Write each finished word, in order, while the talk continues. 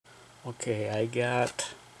Okay, I got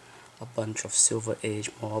a bunch of Silver Age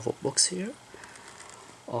Marvel books here.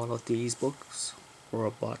 All of these books were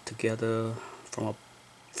bought together from a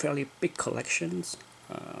fairly big collections.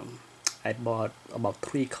 Um, I bought about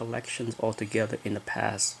three collections altogether in the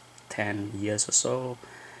past 10 years or so,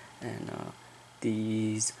 and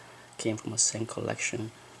these came from a same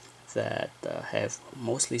collection that have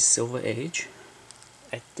mostly Silver Age.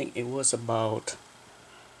 I think it was about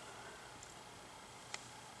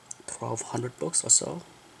 1200 books or so,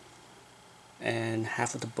 and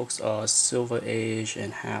half of the books are Silver Age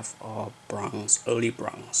and half are Bronze, early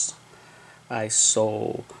Bronze. I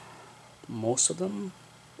sold most of them,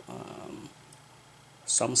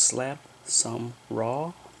 some slab, some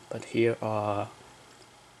raw, but here are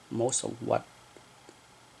most of what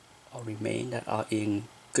are remain that are in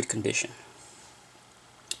good condition.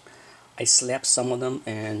 I slapped some of them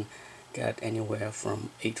and got anywhere from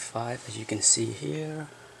 8.5, as you can see here,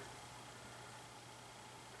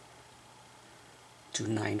 to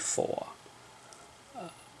 9.4.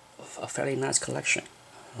 A fairly nice collection.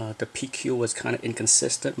 The PQ was kind of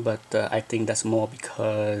inconsistent, but I think that's more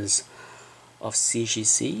because of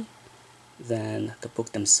CGC than the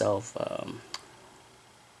book themselves.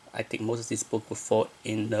 I think most of these books will fall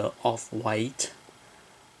in the off-white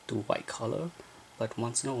to white color, but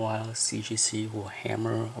once in a while CGC will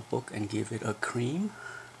hammer a book and give it a cream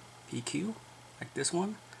PQ, like this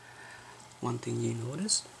one. One thing you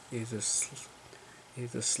notice is a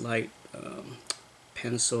slight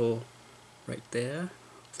pencil right there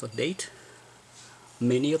for date.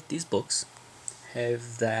 Many of these books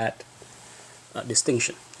have that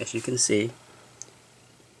distinction, as you can see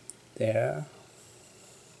there.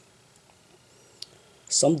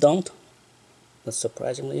 Some don't, but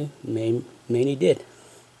surprisingly many did,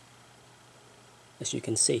 as you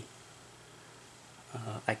can see.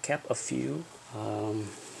 I kept a few.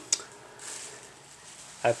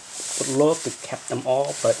 I would love to keep them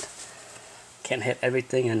all, but can't have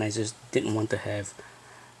everything, and I just didn't want to have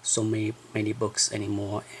so many books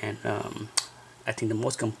anymore. And I think the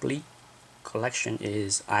most complete collection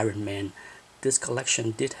is Iron Man. This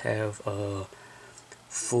collection did have a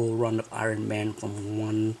full run of Iron Man from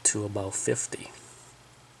 1 to about 50.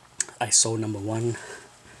 I sold number 1,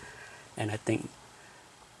 and I think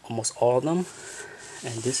almost all of them.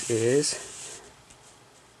 And this is,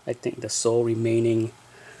 I think, the sole remaining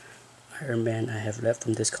Iron Man I have left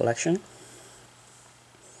from this collection.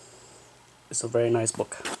 It's a very nice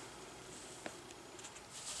book.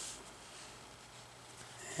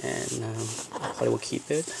 And I probably will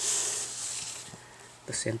keep it.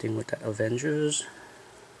 The same thing with the Avengers.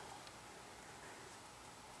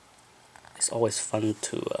 It's always fun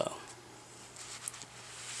to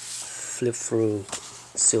flip through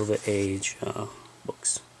Silver Age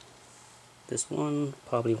books. This one,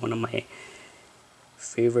 probably one of my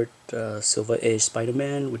favorite Silver Age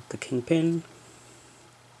Spider-Man with the Kingpin.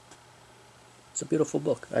 It's a beautiful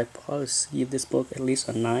book. I probably give this book at least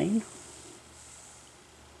a 9.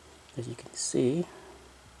 As you can see,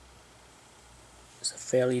 it's a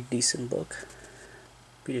fairly decent book.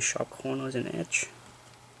 Pretty sharp corners and edge.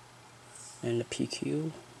 And the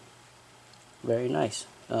PQ, very nice.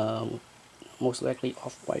 Most likely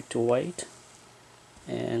off-white to white.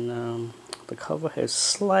 And the cover has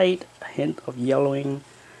slight hint of yellowing,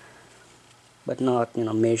 but not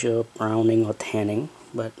major browning or tanning.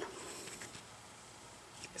 But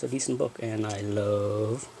it's a decent book, and I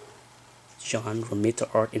love John Romita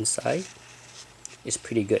art inside. It's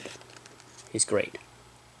pretty good. He's great.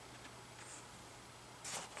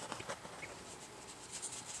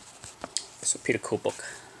 It's a pretty cool book,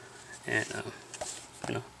 and a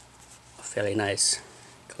fairly nice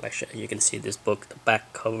collection. You can see this book. The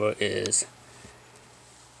back cover is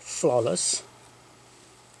flawless.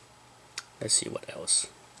 Let's see what else.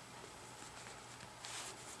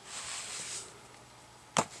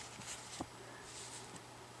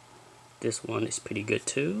 This one is pretty good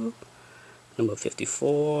too. Number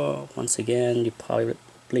 54. Once again, you're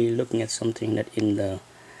probably looking at something that in the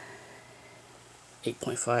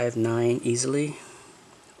 8.5, 9 easily.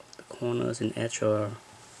 The corners and edge are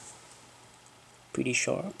pretty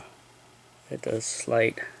sharp. It does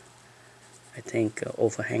slight, I think,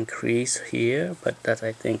 overhang crease here, but that's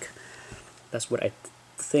what I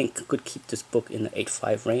think could keep this book in the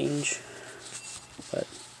 8.5 range. But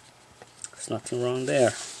there's nothing wrong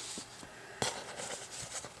there.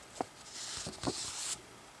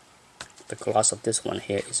 The gloss of this one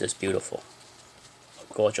here is just beautiful.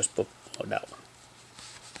 A gorgeous book, no doubt.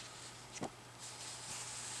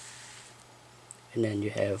 And then you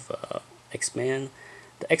have X-Men.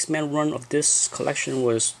 The X-Men run of this collection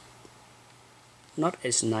was not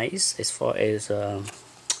as nice as far as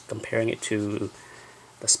comparing it to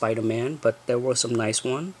the Spider-Man, but there were some nice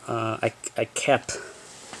one. I kept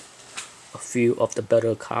a few of the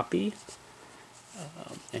better copy,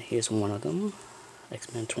 and here's one of them,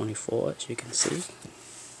 X-Men 24, as you can see.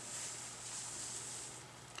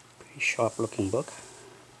 Pretty sharp looking book.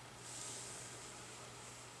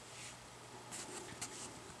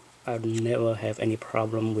 I'd never have any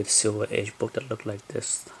problem with Silver Age book that look like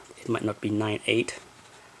this. It might not be 9.8,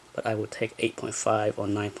 but I would take 8.5 or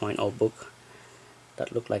 9.0 book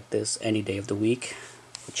that look like this any day of the week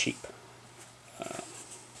for cheap.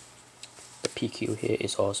 The PQ here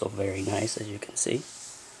is also very nice, as you can see.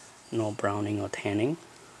 No browning or tanning.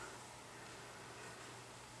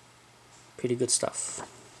 Pretty good stuff.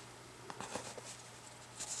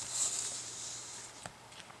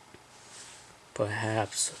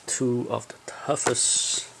 Perhaps two of the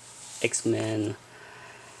toughest X-Men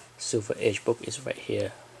Silver Age book is right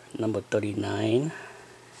here, number 39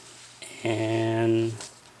 and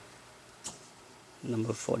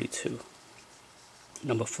number 42.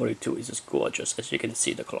 Number 42 is just gorgeous, as you can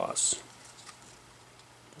see the gloss.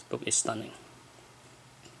 This book is stunning.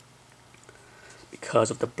 Because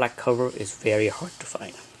of the black cover, it's very hard to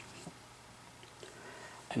find.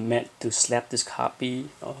 I meant to slap this copy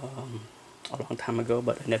a long time ago,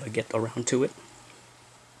 but I never get around to it.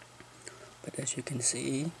 But as you can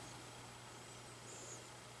see,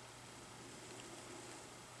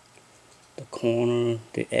 the corner,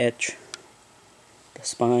 the edge, the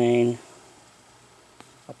spine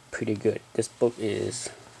are pretty good. This book is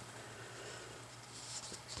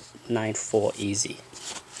 9.4 easy.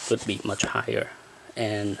 Could be much higher,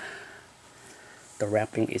 and the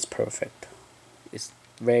wrapping is perfect. It's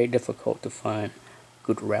very difficult to find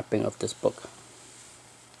good wrapping of this book,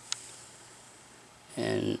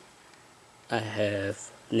 and I have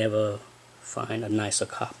never find a nicer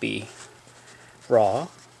copy raw,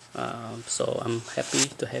 so I'm happy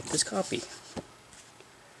to have this copy.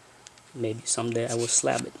 Maybe someday I will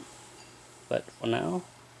slab it, but for now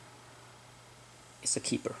it's a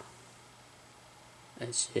keeper.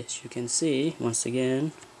 As you can see, once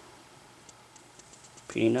again,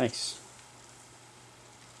 pretty nice.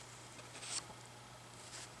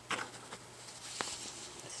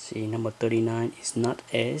 See, number 39 is not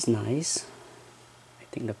as nice. I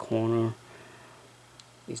think the corner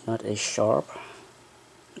is not as sharp,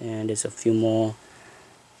 and there's a few more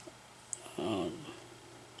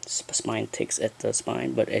spine ticks at the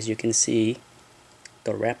spine, but as you can see,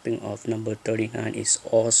 the wrapping of number 39 is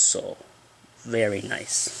also very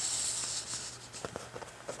nice.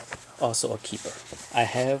 Also a keeper. I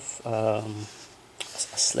have a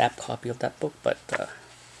slab copy of that book, but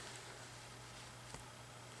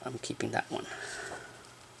I'm keeping that one.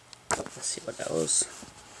 Let's see what else.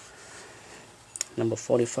 Number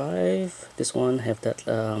 45. This one have that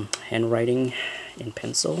handwriting in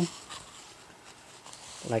pencil.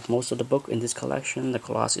 Like most of the book in this collection, the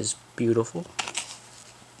gloss is beautiful.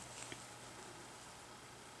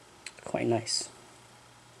 Quite nice.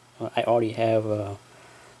 I already have a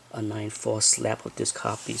 9.4 slab of this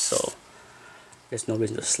copy, so there's no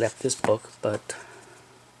reason to slap this book, but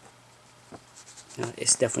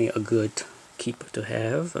it's definitely a good keeper to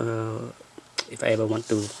have if I ever want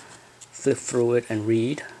to flip through it and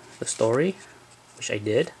read the story, which I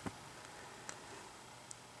did.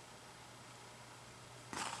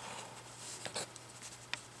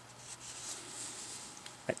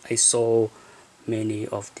 I saw many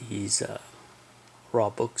of these raw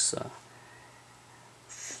books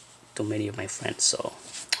to many of my friends, so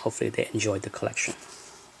hopefully they enjoyed the collection.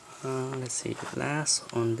 Let's see, last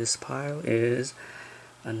on this pile is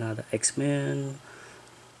another X-Men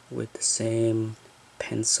with the same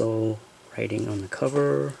pencil writing on the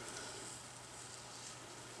cover.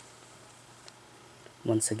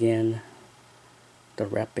 Once again, the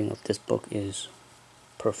wrapping of this book is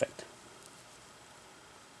perfect.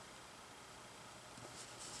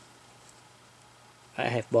 I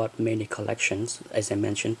have bought many collections, as I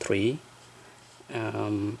mentioned, 3,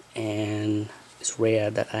 and it's rare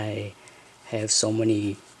that I have so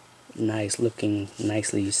many nice looking,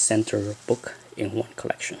 nicely centered book in one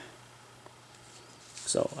collection.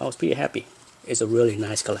 So I was pretty happy. It's a really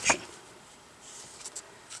nice collection.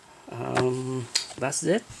 That's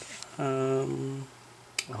it.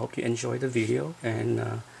 I hope you enjoyed the video,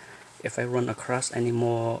 and if I run across any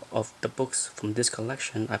more of the books from this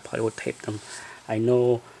collection, I probably will tape them. I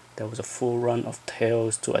know there was a full run of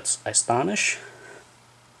Tales to Astonish.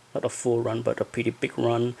 Not a full run, but a pretty big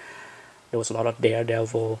run. There was a lot of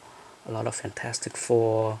Daredevil, a lot of Fantastic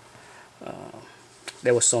Four.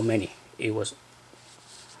 There were so many. It was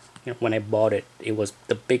when I bought it, it was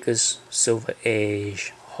the biggest Silver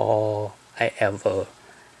Age haul I ever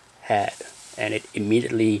had, and it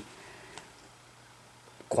immediately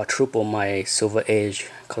quadrupled my Silver Age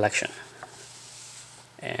collection.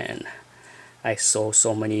 And I sold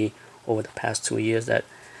so many over the past 2 years that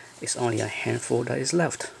it's only a handful that is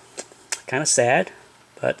left. Kind of sad,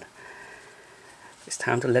 but it's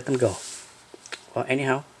time to let them go. Well,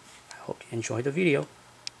 anyhow, I hope you enjoyed the video.